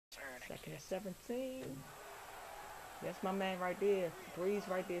Second and 17. That's my man right there. Breeze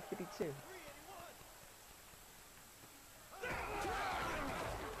right there, 52.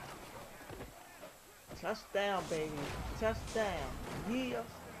 Touchdown, baby. Touchdown. Yeah.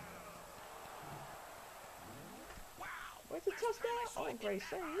 Where's the touchdown? Oh, great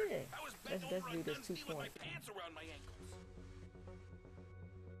save, yeah. Let's do this 2-point.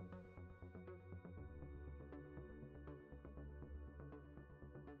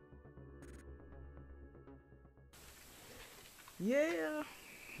 Yeah.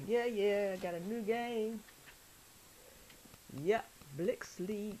 Yeah. Got a new game. Yep. Blitz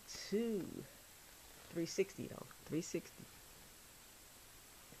League 2. 360 though. 360.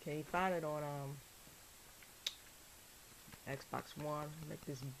 Can you find it on Xbox One? Make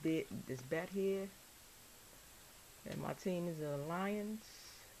this bet here. And my team is the Lions.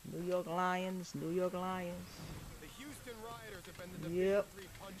 New York Lions. New York Lions. The Houston Rioters have been the Division 3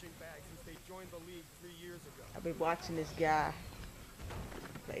 punching bag since they joined the league 3 years ago. I've been watching this guy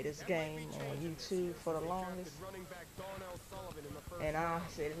play this game on YouTube for the longest, and I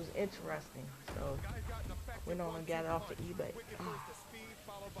said it was interesting, so went on and got it off of eBay. It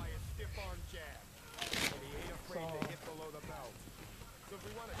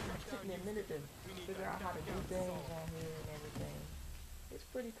took me a minute to figure out how to do things on here and everything. It's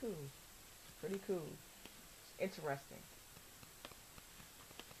pretty cool. Pretty cool. It's interesting.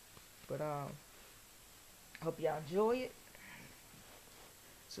 But hope y'all enjoy it.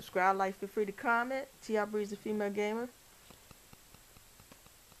 Subscribe, like, feel free to comment. QuietTrBreeze, the female gamer.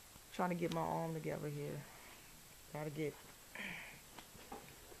 Trying to get my arm together here. Gotta get.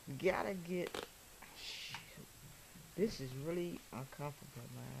 Shoot. This is really uncomfortable,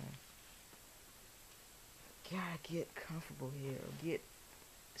 man. Gotta get comfortable here. Get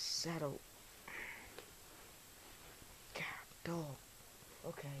settled. God, dog.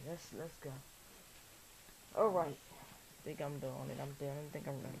 Okay, let's go. All right. I think I'm doing it. I think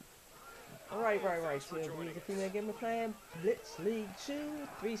I'm ready. Right. QuietTrBreeze, the female gamer playing Blitz League 2,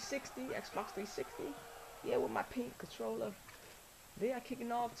 360, Xbox 360. Yeah, with my pink controller. They are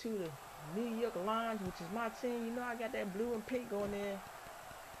kicking off to the New York Lions, which is my team. You know I got that blue and pink going there.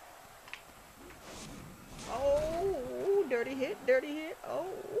 Oh, dirty hit. Oh,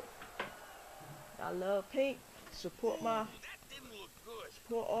 I love pink. Support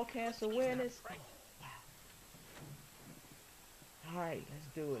all cancer awareness. Alright,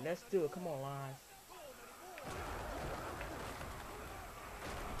 let's do it. Come on, Lions.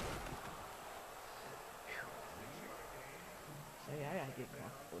 So yeah, I gotta get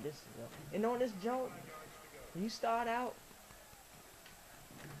comfortable. This is and on this jump, when you start out,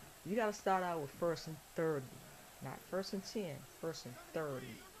 you gotta start out with 1st and 30. Not 1st and 10, 1st and 30.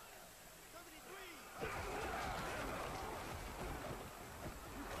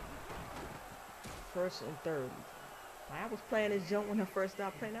 First and 30. I was playing this jump when I first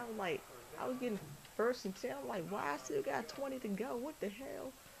started playing. I was getting 1st and 10. I'm like, why I still got 20 to go? What the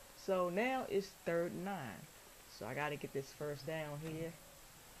hell? So now it's 3rd and 9. So I gotta get this first down here.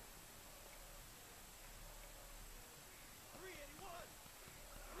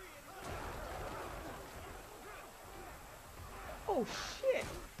 Oh shit!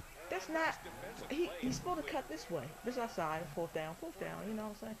 That's not. He's supposed to cut this way. This outside. 4th down. You know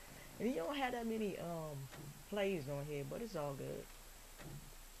what I'm saying? And you don't have that many plays on here, but it's all good.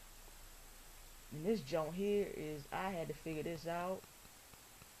 And this jump here is, I had to figure this out.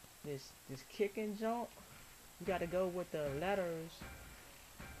 This kicking jump, you got to go with the letters.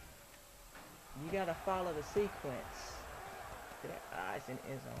 You got to follow the sequence. It's in the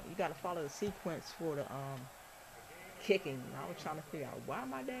end zone. You got to follow the sequence for the kicking. I was trying to figure out why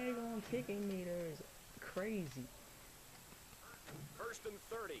my daggone kicking meter is crazy. 1st and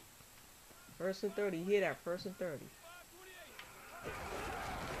 30. 1st and 30. You hear that? 1st and 30.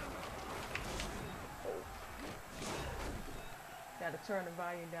 Got to turn the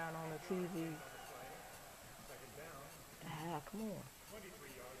volume down on the TV. Come on.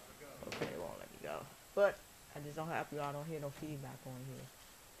 Okay, it won't let me go. But I just don't have y'all don't hear no feedback on here.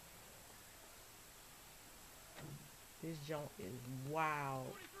 This jump is wild.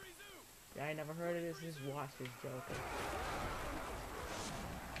 Y'all ain't never heard of this? Just watch this joker.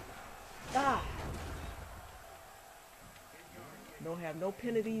 Ah! Don't have no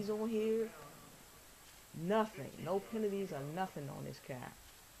penalties on here. Nothing. No penalties or nothing on this cap.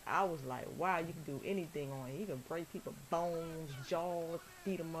 I was like, wow, you can do anything on it. You can break people's bones, jaws,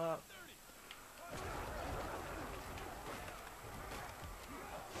 beat them up.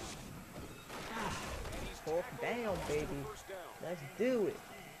 Ah, 4th down, baby. Let's do it.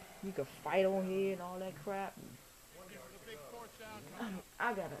 You can fight on here and all that crap.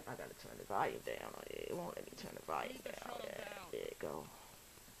 I gotta turn the volume down. It won't let me turn the volume down. Yeah, there you go.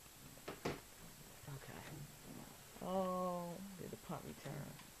 Okay. Oh, did the punt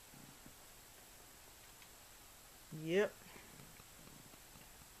return? Yep.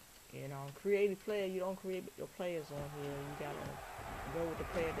 And creative player, you don't create your players on here. You gotta go with the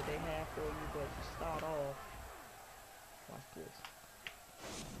player that they have for you. But to start off, watch this.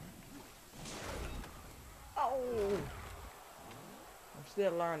 Oh, I'm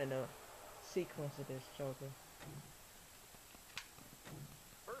still learning the sequence of this Joker.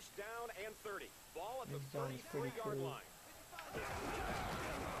 First down and 30. Ball at the This zone is pretty 33-yard cool. line.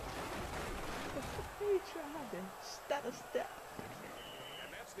 He tried to stutter step.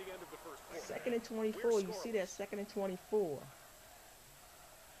 And that's the end of the first quarter. Second and 24. You see that? Second and 24.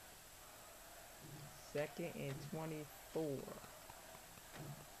 Second and 24.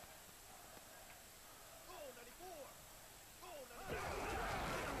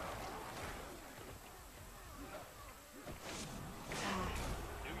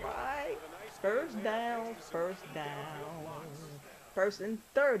 Right. First down. First down. First and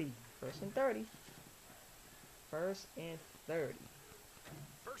 30. First and 30. First and 30.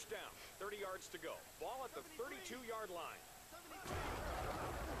 First down, 30 yards to go. Ball at the 32-yard line.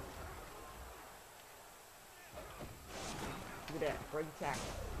 Look at that. Break tackle.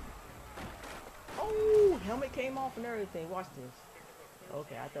 Oh, helmet came off and everything. Watch this.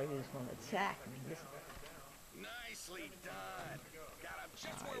 Okay, I thought he was going to attack me. Listen. Nicely done. Got him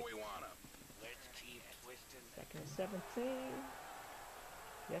just where we want him. Let's keep twisting. Second and 17.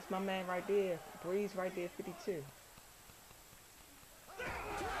 That's my man right there. Breeze right there, 52.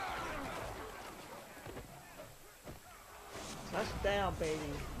 Touchdown, baby.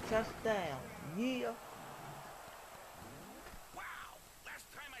 Touchdown. Yeah. Wow. Last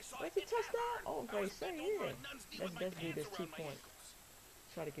time I saw Where's it the touchdown? Oh, I great. was Say bent over yeah. a nun's knee with my Let's do pants this around my 2-point. ankles.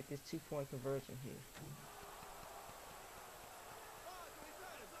 Try to get this 2-point conversion here.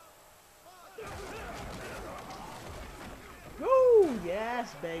 Woo!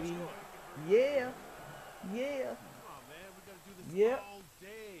 Yes, baby. Yeah. Yeah. Yep.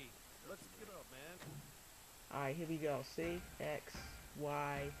 Let's get up, man. Alright, here we go. See? X,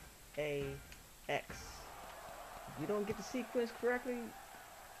 Y, A, X. If you don't get the sequence correctly,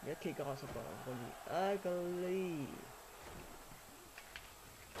 your kickoff is going to be ugly.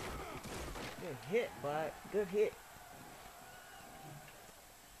 Good hit, bud. Good hit.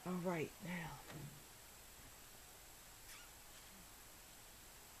 Alright, now.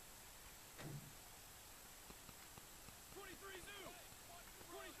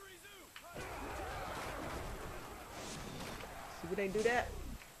 See what they do that?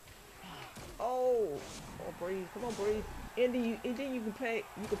 Oh, Breeze, come on, Breeze. And then you can play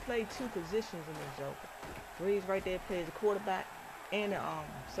two positions in this Joker. Breeze right there plays the quarterback and the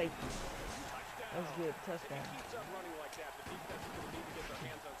safety. That's good, touchdown. Keeps up running like that, the defense is going to need to get their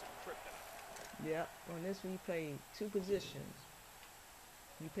hands on some kryptonite. Yep. On this one, you play two positions.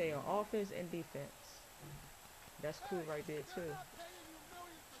 You play on offense and defense. That's cool right there too.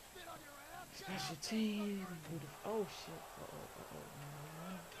 Special team. Oh shit.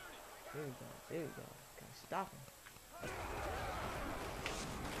 There we go. There we go. Gotta stop him.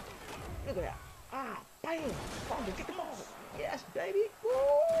 Look at that. Ah, bam. Fumble. Get the ball. Yes, baby.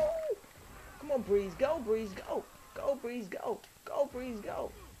 Woo! Come on, Breeze. Go, Breeze. Go. Go, Breeze. Go. Go, Breeze.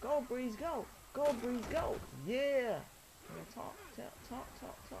 Go. Go, Breeze. Go. Go, Breeze. Go. Yeah. Talk.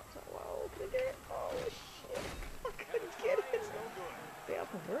 Whoa, can I get it? Oh, shit. I couldn't get it. Fail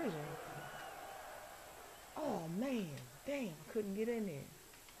conversion. Oh, man. Damn, I couldn't get in there.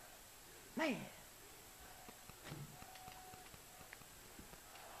 Man.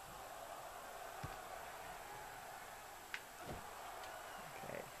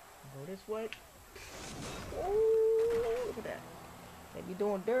 Okay. Go this way. Oh, look at that. They be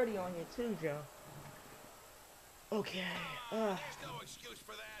doing dirty on here too, Joe. Okay. There's no excuse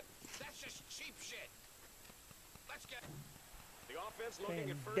for that. That's just cheap shit. Let's get The offense looking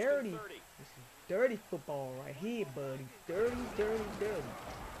Playing at first dirty. and 30. This is dirty football right here, buddy. Dirty, dirty, dirty.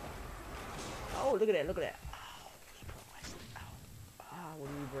 Oh, look at that, look at that. Ah, what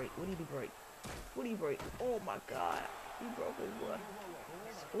did he break? What did he break? What did he break? Oh my God. He broke his what?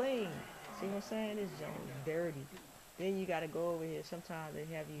 Spleen. See what I'm saying? This zone is dirty. Then you gotta go over here. Sometimes they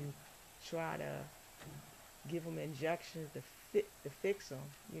have you try to give them injections to fix them,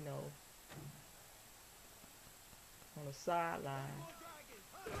 you know, on the sideline.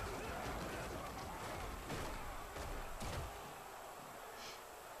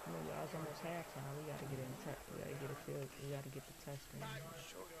 Come on, y'all, it's almost halftime. We gotta get in touch. We gotta get a field. We gotta get the touchdown.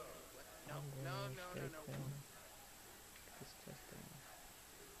 No. Straight corner. This touchdown.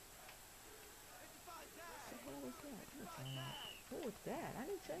 What was that? I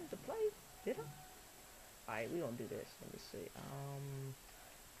didn't change the play, did I? Alright, we gonna do this. Let me see.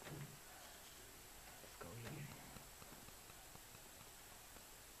 Let's go here.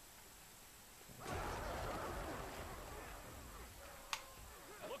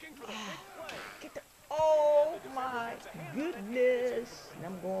 Looking for the big play. Get the. Oh my goodness! And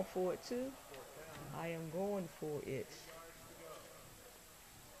I'm going for it too. I am going for it.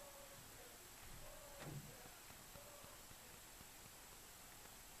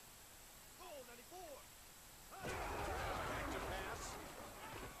 Back to pass.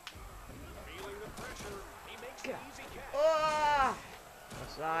 Feeling the pressure. He makes the easy catch. Ah!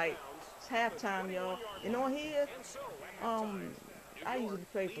 That's right. It's halftime, y'all. And on here, And so, at halftime, I New usually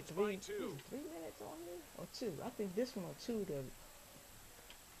York play for leads three. by 2. 3 minutes on here or 2. I think this one or 2.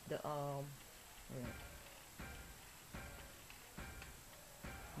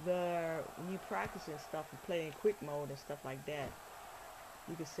 When you practice and stuff and play in quick mode and stuff like that,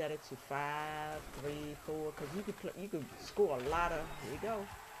 you can set it to 5, 3, 4, because you could score a lot of. Here you go.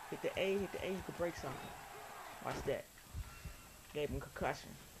 Hit the A, you could break something. Watch that. Gave him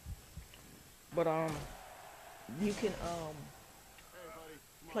concussion. But you can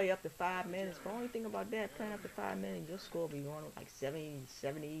play up to 5 minutes. The only thing about that, playing up to 5 minutes, your score will be going like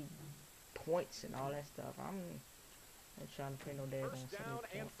 70 points and all that stuff. I'm trying to play no daggone 70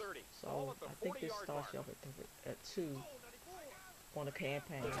 points. So I think this starts you off at 2 on the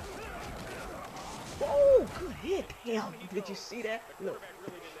campaign. Whoa, good hit. Damn, did you see that? Look.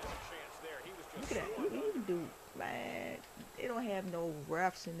 Look at that. You can do, man. They don't have no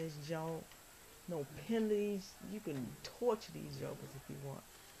refs in this joint. No penalties. You can torture these jokers if you want.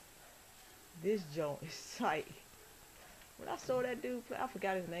 This joint is tight. When I saw that dude play, I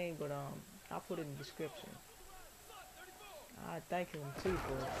forgot his name, but I'll put it in the description. I thank him too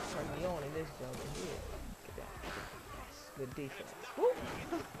for turning me on in this joint. Yeah. Look at that. That's good defense. Woo.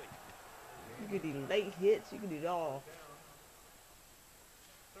 You can do late hits. You can do it all.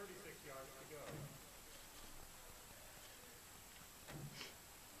 36 yards to go.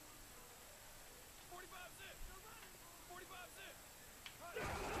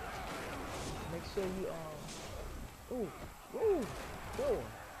 Make sure you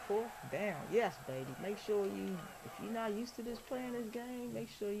fourth down. Yes, baby. Make sure you, if you're not used to this playing this game, make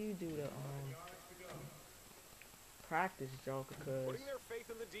sure you do the practice, Joker, because Putting their faith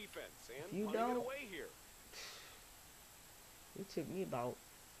in the defense and if you punting it don't, away here. it took me about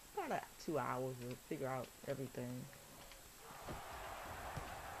 2 hours to figure out everything.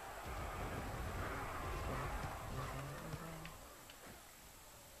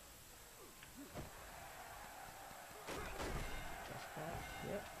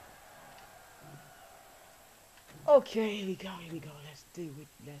 Yep. Okay, here we go. Let's do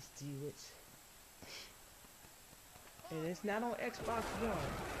it. And it's not on Xbox One.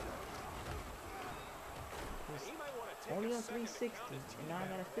 It's only on 360. And now I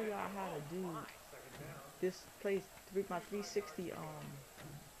gotta figure out how to do this my 360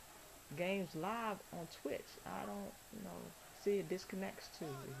 games live on Twitch. I don't see it disconnects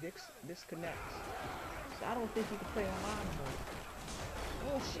too. It disconnects. So I don't think you can play online anymore.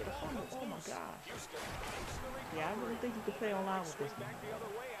 Oh shit, a fumble. Oh my gosh. Yeah, I really think you can play online with this now.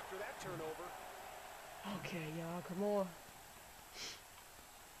 Okay, y'all, come on.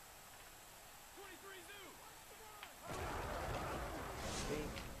 See?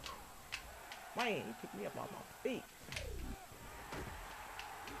 Man, he picked me up off my feet.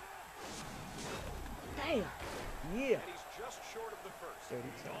 Damn. Yeah. 32.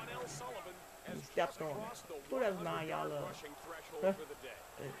 He stepped on it. Who doesn't mind y'all love? Huh?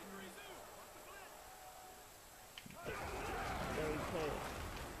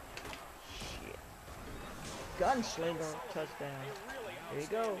 Shit. Gunslinger touchdown. There you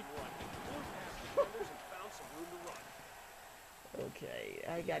go. Okay,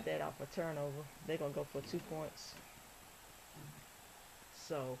 I got that off a turnover. They're gonna go for 2 points.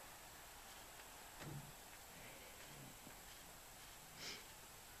 So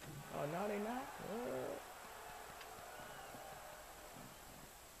oh no, they not.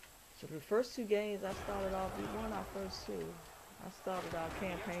 So the first 2 games I started off, we won our first 2. I started our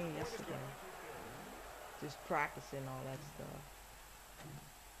campaign yesterday. Just practicing all that stuff.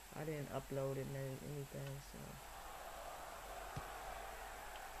 I didn't upload it and anything, so.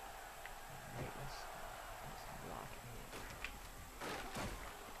 Alright, let's block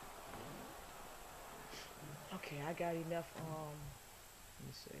it. Okay, I got enough, let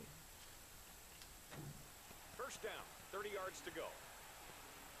me see. First down, 30 yards to go.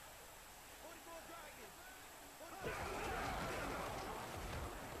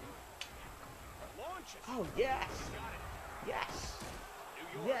 Oh yes! Yes.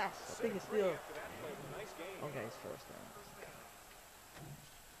 New York Yes. I set think it's free still. after that play with a nice game. Okay, it's first down.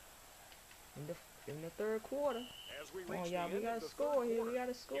 In the third quarter. As we Come reach on, the y'all. We end of gotta the score third here. quarter, We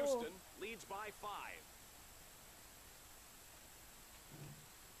gotta score. Houston leads by 5.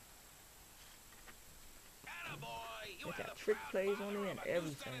 Attaboy, you They had got the trick proud plays on father it of and a Houston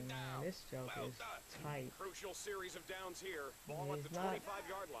everything, man. down. This joke Well is done. tight. Crucial series of downs here. Ball Yeah, at the it's not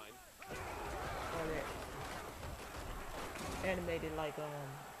 25-yard line. all that animated like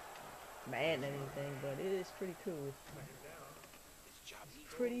Madden or anything, but it is pretty cool. This job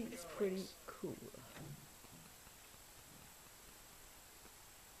needs Pretty cool.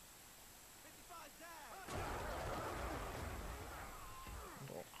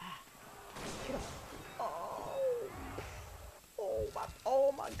 Get up.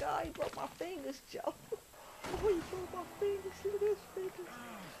 Oh my God, he broke my fingers, Joe. Oh, he broke my fingers. Look at his fingers.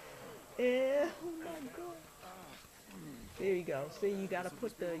 Yeah, oh my God. There you go. See, you gotta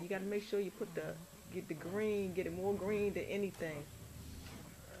make sure you get the green, get it more green than anything.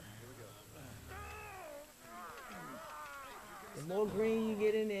 The more green you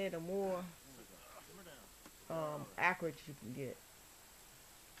get in there, the more accurate you can get.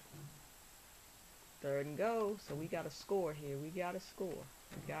 Third and go, so we gotta score here. We gotta score.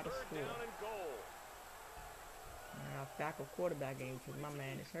 Third down and goal. Now, backup quarterback game because my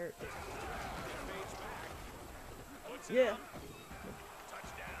man is hurt. Fades back. Puts it Yeah. up.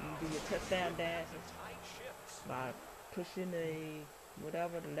 Touchdown. You do your touchdown dances Tight shifts. by pushing the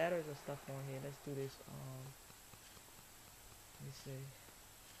whatever the letters and stuff on here. Let's do this. Let me see.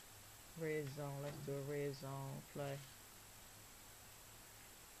 Red zone. Let's do a red zone play.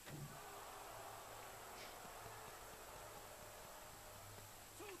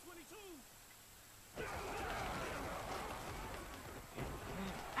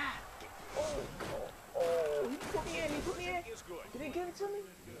 Oh, he put me in. He put me in. Is good. Did they give it to me?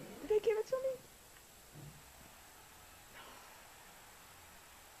 Did they give it to me?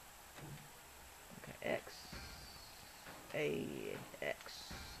 Okay, X. A. X.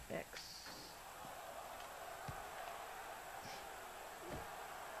 X.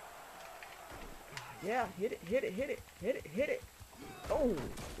 Yeah, hit it. Oh,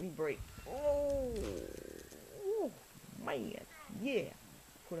 we break. Oh, man. Yeah,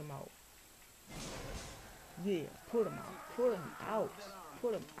 put him out. Yeah, put him out. Put him out.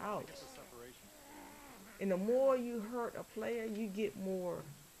 Put him out. And the more you hurt a player, you get more.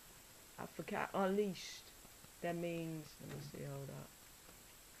 I forgot. Unleashed. That means. Let me see. Hold up.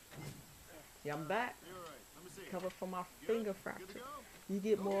 Yeah, I'm back. Cover for my finger fracture. You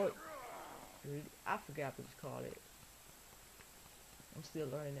get more. I forgot what you call it. I'm still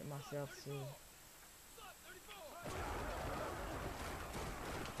learning it myself too.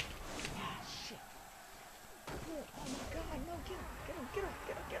 Ah, shit. Oh my God, no, get him.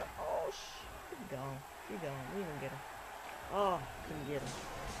 Oh, shit. He gone. We didn't get him. Oh, couldn't get him.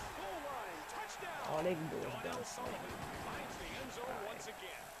 Goal line. Touchdown. All they can do is Donnell go. Sullivan finds the end zone once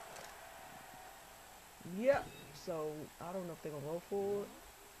again. Yep. So, I don't know if they're going to go for it.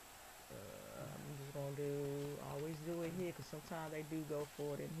 I'm just going to always do it here because sometimes they do go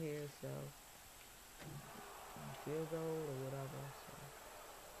for it in here. So, field goal or whatever.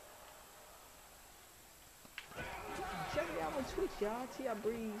 So. Check me out on Twitch, y'all.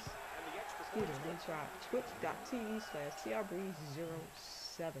 QuietTrBreeze. Excuse me, let me try.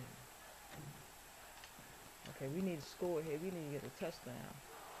 Twitch.tv/QuietTrBreeze07. Okay, we need to score here. We need to get a touchdown.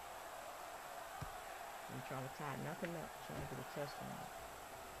 I'm trying to tie nothing up. Trying to get a touchdown.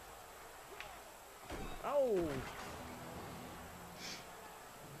 Oh!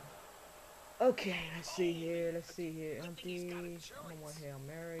 Okay, let's see here. Empty. I don't want Hail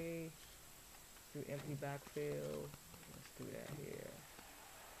Mary. Do empty backfield. Let's do that here.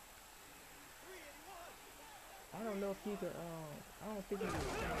 I don't know if you could, I don't think you can change.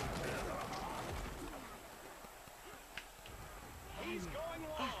 He's going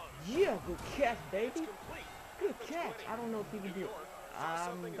long. Yeah, good catch, baby. Complete. Good catch. I don't know if you can do. I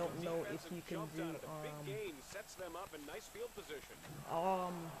don't know if you can do, Big game sets them up in nice field position.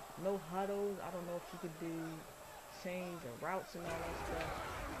 no huddles. I don't know if you could do change the routes and all that stuff.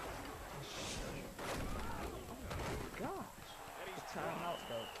 Oh my gosh. Timeout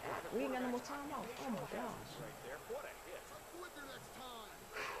though. We ain't got no more timeouts. Oh my gosh. Right there. What a hit. Quicker next time.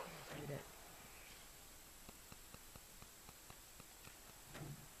 Look at that.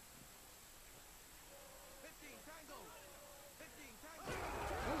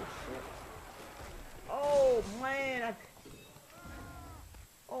 Oh shit. Oh man.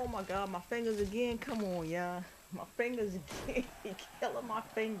 Oh my God, my fingers again. Come on, y'all. My fingers again. Killing my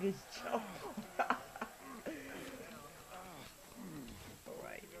fingers, Joe.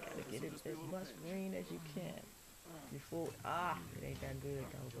 Get it as much green as you can. Before, it ain't that good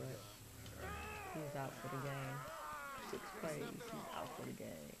though, but he's out for the game. 6 plays, he's out for the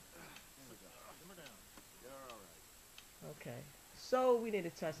game. Okay, so we need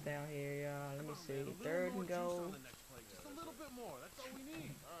a touchdown here, y'all. Let me see. 3rd and goal. Just a little bit more. That's all we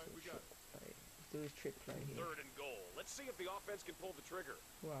need. All right, we got it. Let's do his trick play here. 3rd and goal. Let's see if the offense can pull the trigger.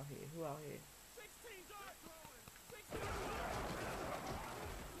 Who out here? Who out here? 16 yard throwing. 16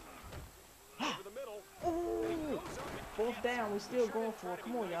 Over the middle. Ooh! 4th down. We're still going for it.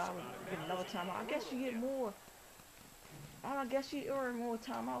 Come on, y'all. Get another timeout. I guess you get more. I guess you earn more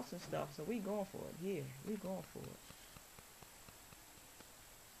timeouts and stuff. So we going for it. Yeah, we going for it.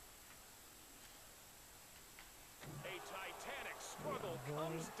 A titanic struggle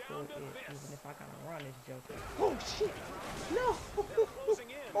Going comes for down it. to Even this. if I gotta run this joker. Oh shit! No! They're closing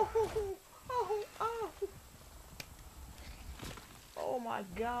in. Oh my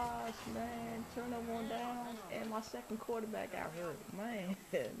gosh, man. Turnover on downs, and my second quarterback got hurt. Man,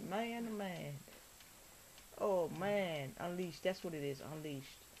 man. Oh man, unleashed. That's what it is.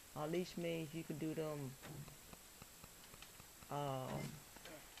 Unleashed. Unleashed means you can do them.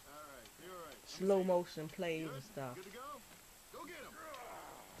 Slow motion plays and stuff. Good to go? Go get him.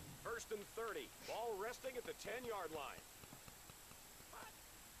 1st and 30. Ball resting at the 10-yard line.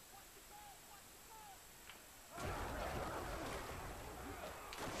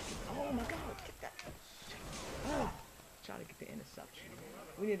 Oh my god, get that. Oh, try to get the interception.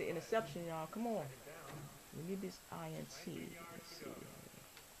 We need the interception, y'all. Come on. We need this INT. Let's see.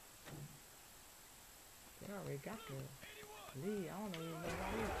 They already got the lead. I don't even know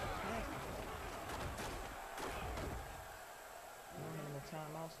why we passed it. We don't have no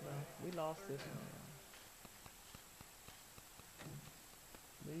timeouts left. We lost this one,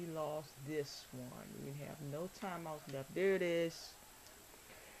 y'all. We lost this one. We have no timeouts left. There it is.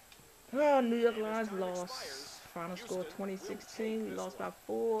 Oh, New York Lions lost. Final score 2016. We lost by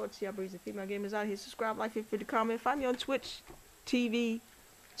 4. QuietTrBreeze, the female gamers out here. Subscribe, like, feel free to comment. Find me on Twitch TV,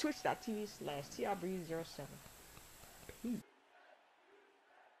 twitch.tv/QuietTrBreeze07. Peace.